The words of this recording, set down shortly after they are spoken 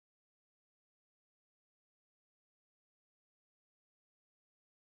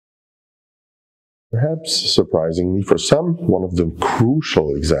Perhaps surprisingly for some, one of the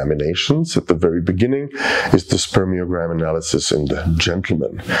crucial examinations at the very beginning is the spermiogram analysis in the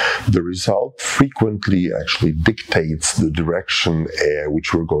gentleman. The result frequently actually dictates the direction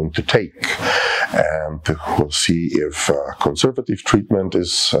which we're going to take. And we'll see if conservative treatment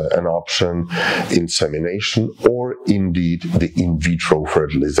is an option, insemination, or indeed the in vitro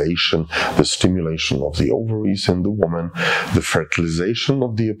fertilization, the stimulation of the ovaries in the woman, the fertilization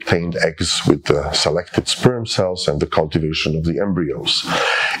of the obtained eggs with the selected sperm cells, and the cultivation of the embryos.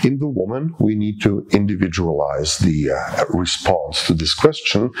 In the woman, we need to individualize the response to this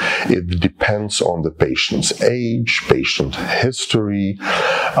question. It depends on the patient's age, patient history,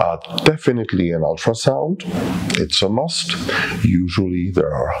 definitely an ultrasound. It's a must. Usually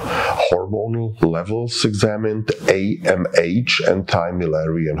there are hormonal levels examined. AMH,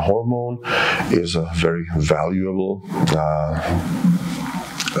 anti-Müllerian hormone, is a very valuable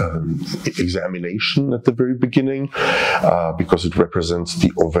examination at the very beginning because it represents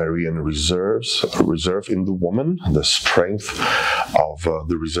the ovarian reserve in the woman, the strength of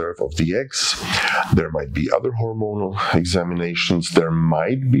the reserve of the eggs. There might be other hormonal examinations. There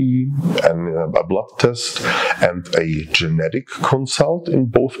might be a blood test and a genetic consult in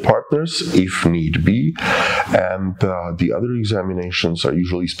both partners if need be, and the other examinations are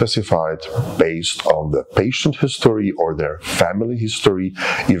usually specified based on the patient history or their family history,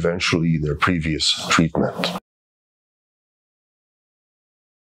 eventually their previous treatment.